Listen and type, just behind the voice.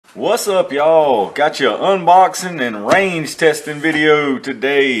What's up, y'all? Got your unboxing and range testing video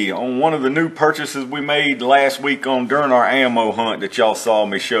today on one of the new purchases we made last week during our ammo hunt that y'all saw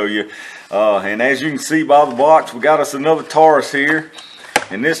me show you. And as you can see by the box, we got us another Taurus here.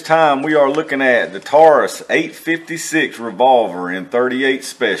 And this time we are looking at the Taurus 856 Revolver in 38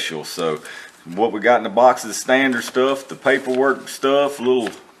 Special. So what we got in the box is standard stuff, the paperwork stuff, little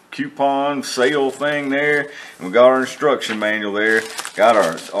coupon sale thing there, and we got our instruction manual there. Got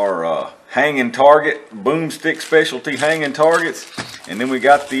our hanging target, boomstick specialty hanging targets, and then we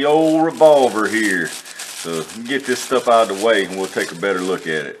got the old revolver here. So get this stuff out of the way and we'll take a better look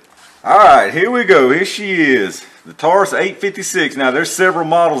at it. Alright, here we go. Here she is, the Taurus 856. Now there's several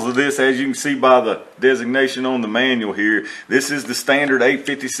models of this, as you can see by the designation on the manual here. This is the standard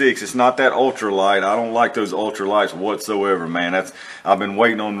 856. It's not that ultralight. I don't like those ultralights whatsoever, man. I've been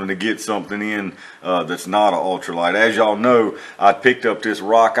waiting on them to get something in that's not an ultralight. As y'all know, I picked up this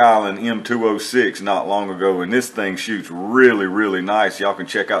Rock Island M206 not long ago, and this thing shoots really, really nice. Y'all can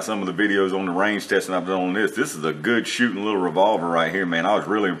check out some of the videos on the range testing I've done on this. This is a good shooting little revolver right here, man. I was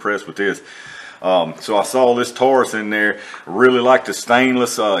really impressed with this. So I saw this Taurus in there. Really like the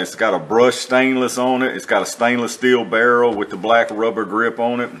stainless. It's got a brushed stainless on it. It's got a stainless steel barrel with the black rubber grip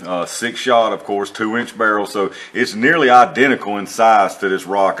on it. 6 shot, of course, 2-inch barrel. So it's nearly identical in size to this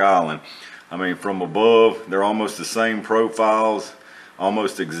Rock Island. I mean, from above, they're almost the same profiles,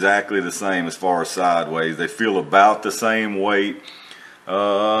 almost exactly the same as far as sideways. They feel about the same weight.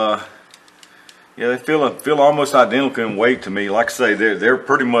 Yeah, they feel almost identical in weight to me. Like I say, they're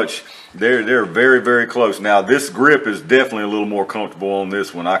pretty much they're very, very close. Now this grip is definitely a little more comfortable on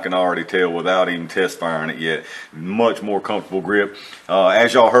this one. I can already tell without even test firing it yet. Much more comfortable grip.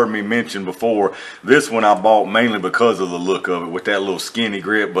 As y'all heard me mention before, this one I bought mainly because of the look of it with that little skinny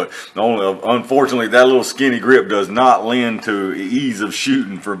grip. But unfortunately, that little skinny grip does not lend to ease of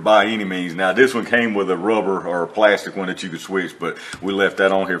shooting by any means. Now this one came with a rubber or a plastic one that you could switch, but we left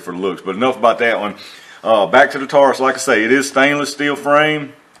that on here for looks. But enough about that one. Back to the Taurus. Like I say, it is stainless steel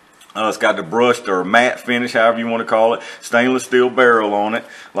frame. It's got the brushed or matte finish, however you want to call it. Stainless steel barrel on it.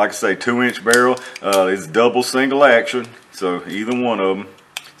 Like I say, 2-inch barrel. It's double single action, so either one of them.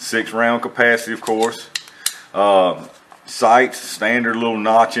 6-round capacity, of course. Sights, standard little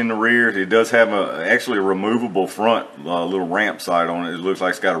notch in the rear. It does have actually a removable front little ramp sight on it. It looks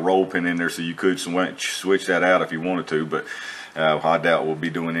like it's got a roll pin in there, so you could switch that out if you wanted to, but I doubt we'll be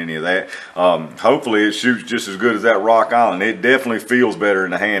doing any of that. Hopefully it shoots just as good as that Rock Island. It definitely feels better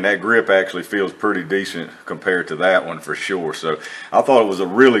in the hand. That grip actually feels pretty decent compared to that one for sure. So I thought it was a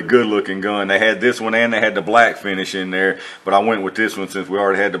really good looking gun. They had this one and they had the black finish in there, but I went with this one since we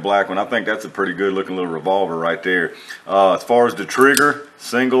already had the black one. I think that's a pretty good looking little revolver right there. As far as the trigger,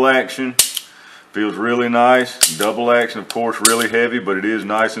 single action. Feels really nice. Double action, of course, really heavy, but it is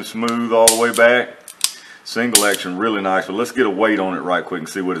nice and smooth all the way back. Single action, really nice. But let's get a weight on it right quick and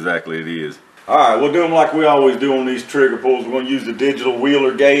see what exactly it is. Alright, we'll do them like we always do on these trigger pulls. We're going to use the digital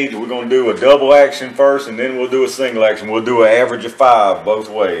wheeler gauge. We're going to do a double action first, and then we'll do a single action. We'll do an average of 5 both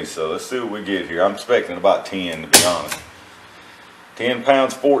ways. So let's see what we get here. I'm expecting about 10, to be honest. 10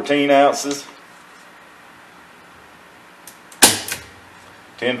 pounds, 14 ounces.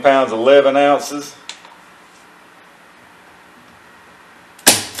 10 pounds, 11 ounces.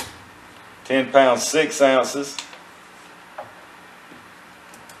 10 pounds, 6 ounces.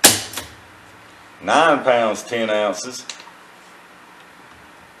 9 pounds, 10 ounces.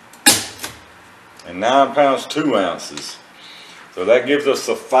 And 9 pounds, 2 ounces. So that gives us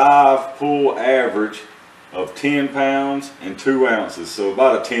a 5 pull average of 10 pounds and 2 ounces. So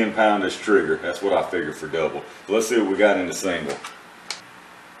about a 10 poundish trigger. That's what I figured for double. So let's see what we got in the single.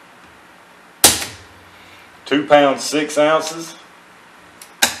 2 pounds, 6 ounces.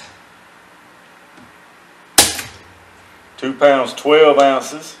 2 pounds, 12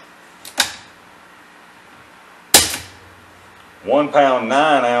 ounces. 1 pound,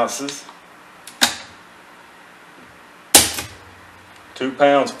 9 ounces. 2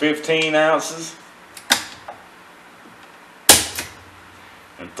 pounds, 15 ounces.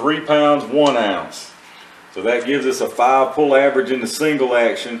 And 3 pounds, 1 ounce. So that gives us a 5 pull average in the single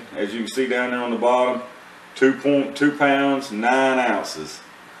action. As you can see down there on the bottom, 2 pounds, 9 ounces.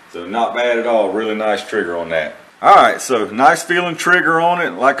 So not bad at all. Really nice trigger on that. Alright, so nice feeling trigger on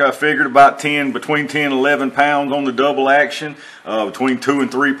it. Like I figured, about between 10 and 11 pounds on the double action, between 2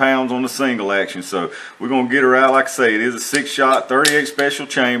 and 3 pounds on the single action. So we're going to get her out. Like I say, it is a 6-shot, 38 special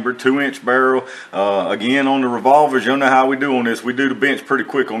chamber, 2-inch barrel. Again, on the revolvers, you'll know how we do on this. We do the bench pretty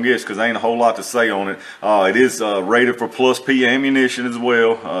quick on this because there ain't a whole lot to say on it. It is rated for plus P ammunition as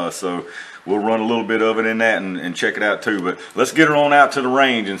well. So we'll run a little bit of it in that and check it out too. But let's get her on out to the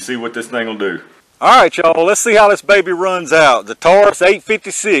range and see what this thing will do. All right, y'all, let's see how this baby runs out. The Taurus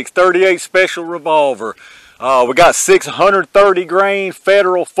 856 38 special revolver. We got 630 grain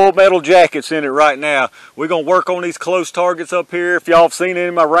federal full metal jackets in it right now. We're going to work on these close targets up here. If y'all have seen any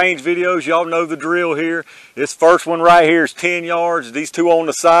of my range videos, y'all know the drill here. This first one right here is 10 yards. These two on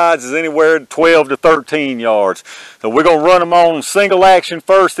the sides is anywhere 12 to 13 yards. So we're going to run them on single action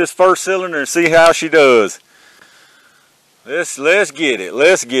first, this first cylinder, and see how she does. Let's get it.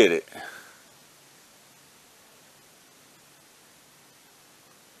 Let's get it.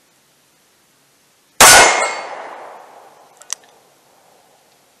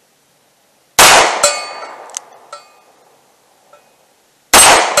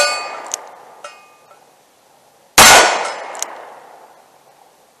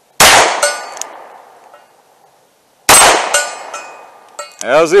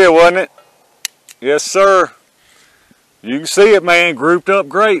 That was it, wasn't it? Yes, sir. You can see it, man. Grouped up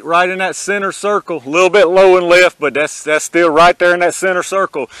great right in that center circle. A little bit low and left, but that's still right there in that center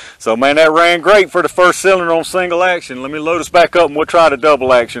circle. So, man, that ran great for the first cylinder on single action. Let me load us back up and we'll try the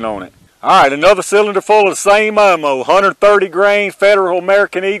double action on it. All right, another cylinder full of the same ammo, 130 grain Federal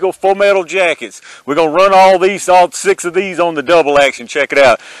American Eagle full metal jackets. We're going to run all 6 of these on the double action. Check it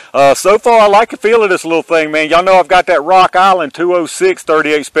out. So far, I like the feel of this little thing, man. Y'all know I've got that Rock Island 206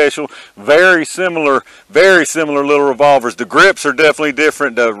 38 special. Very similar little revolvers. The grips are definitely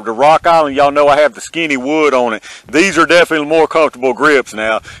different. The Rock Island, y'all know I have the skinny wood on it. These are definitely more comfortable grips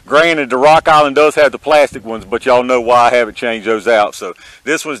now. Granted, the Rock Island does have the plastic ones, but y'all know why I haven't changed those out. So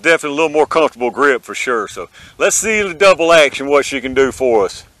this one's definitely a little more comfortable grip for sure. So let's see the double action, what she can do for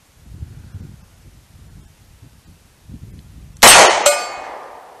us.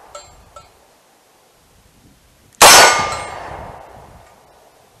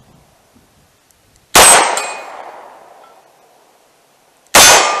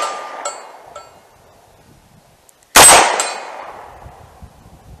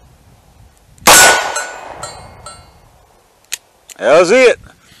 That was it.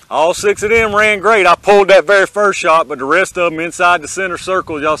 All 6 of them ran great. I pulled that very first shot, but the rest of them inside the center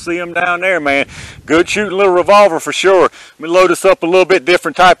circle, y'all see them down there, man. Good shooting little revolver for sure. Let me load us up a little bit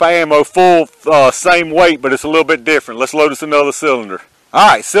different type of ammo, full same weight, but it's a little bit different. Let's load us another cylinder. All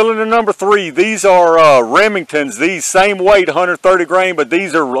right, cylinder number 3. These are Remingtons. These same weight, 130 grain, but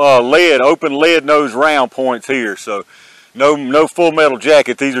these are lead, open lead nose round points here. So no full metal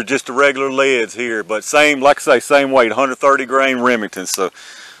jacket. These are just the regular leads here, but same, like I say, same weight, 130 grain Remingtons. So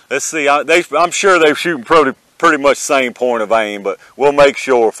let's see. I'm sure they're shooting pretty much same point of aim, but we'll make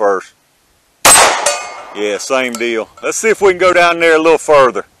sure first. Yeah, same deal. Let's see if we can go down there a little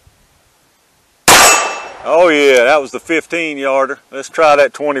further. Oh yeah, that was the 15-yarder. Let's try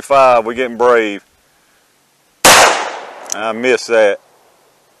that 25. We're getting brave. I missed that.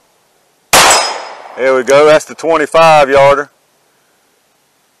 There we go. That's the 25-yarder.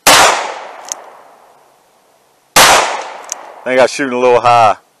 I think I was shooting a little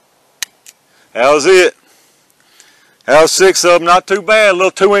high. That was it. That was 6 of them. Not too bad. A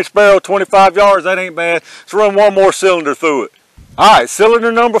little 2-inch barrel, 25 yards. That ain't bad. Let's run one more cylinder through it. All right,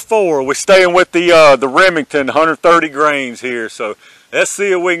 cylinder number 4. We're staying with the Remington 130 grains here. So let's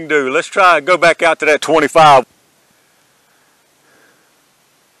see what we can do. Let's try to go back out to that 25.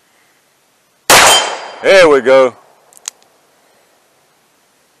 There we go.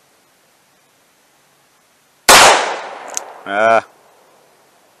 All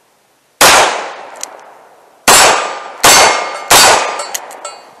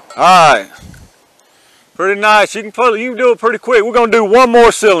right. Pretty nice. You can do it pretty quick. We're gonna do one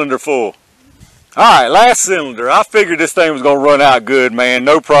more cylinder full. All right, last cylinder. I figured this thing was gonna run out good, man.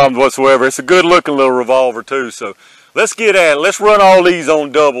 No problems whatsoever. It's a good looking little revolver too. So let's get at it. Let's run all these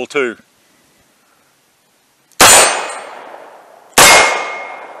on double too.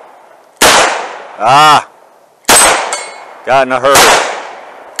 Got in a hurry.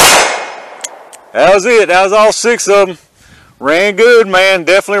 That was it. That was all 6 of them. Ran good, man.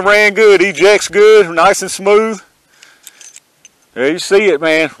 Definitely ran good. Ejects good. Nice and smooth. There you see it,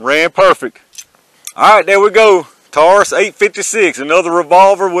 man. Ran perfect. All right, there we go. Taurus 856. Another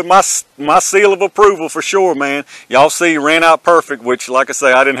revolver with my seal of approval for sure, man. Y'all see, ran out perfect, which, like I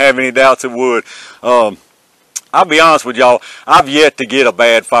say, I didn't have any doubts it would. I'll be honest with y'all, I've yet to get a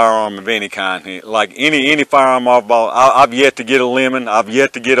bad firearm of any kind. Like any firearm I've bought, I've yet to get a lemon. I've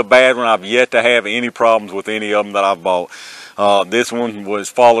yet to get a bad one. I've yet to have any problems with any of them that I've bought. This one was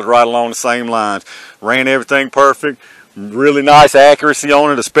followed right along the same lines. Ran everything perfect. Really nice accuracy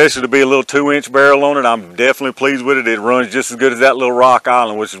on it, especially to be a little 2-inch barrel on it. I'm definitely pleased with it. It runs just as good as that little Rock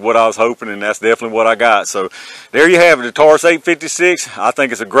Island, which is what I was hoping, and that's definitely what I got. So there you have it, the Taurus 856. I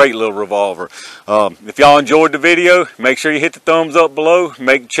think it's a great little revolver. If y'all enjoyed the video, make sure you hit the thumbs up below.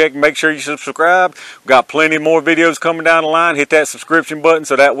 Make sure you subscribe. We've got plenty more videos coming down the line. Hit that subscription button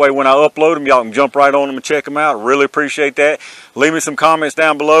so that way when I upload them, y'all can jump right on them and check them out. Really appreciate that. Leave me some comments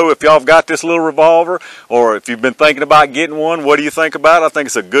down below if y'all have got this little revolver, or if you've been thinking about getting one, what do you think about it? I think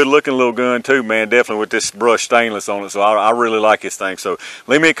it's a good looking little gun too, man, definitely with this brushed stainless on it. So I really like this thing. So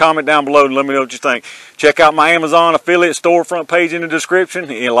leave me a comment down below and let me know what you think. Check out my Amazon affiliate storefront page in the description,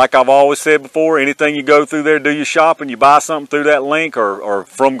 and like I've always said before, anything you go through there, do your shopping, you buy something through that link or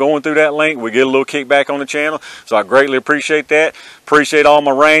from going through that link, we get a little kickback on the channel. So I greatly appreciate that. Appreciate all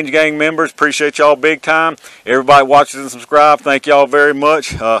my Range Gang members. Appreciate y'all big time. Everybody watches and subscribe, thank y'all very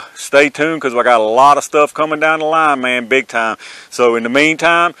much. Stay tuned because I got a lot of stuff coming down the line, man, big time. So in the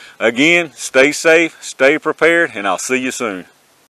meantime, again, stay safe, stay prepared, and I'll see you soon.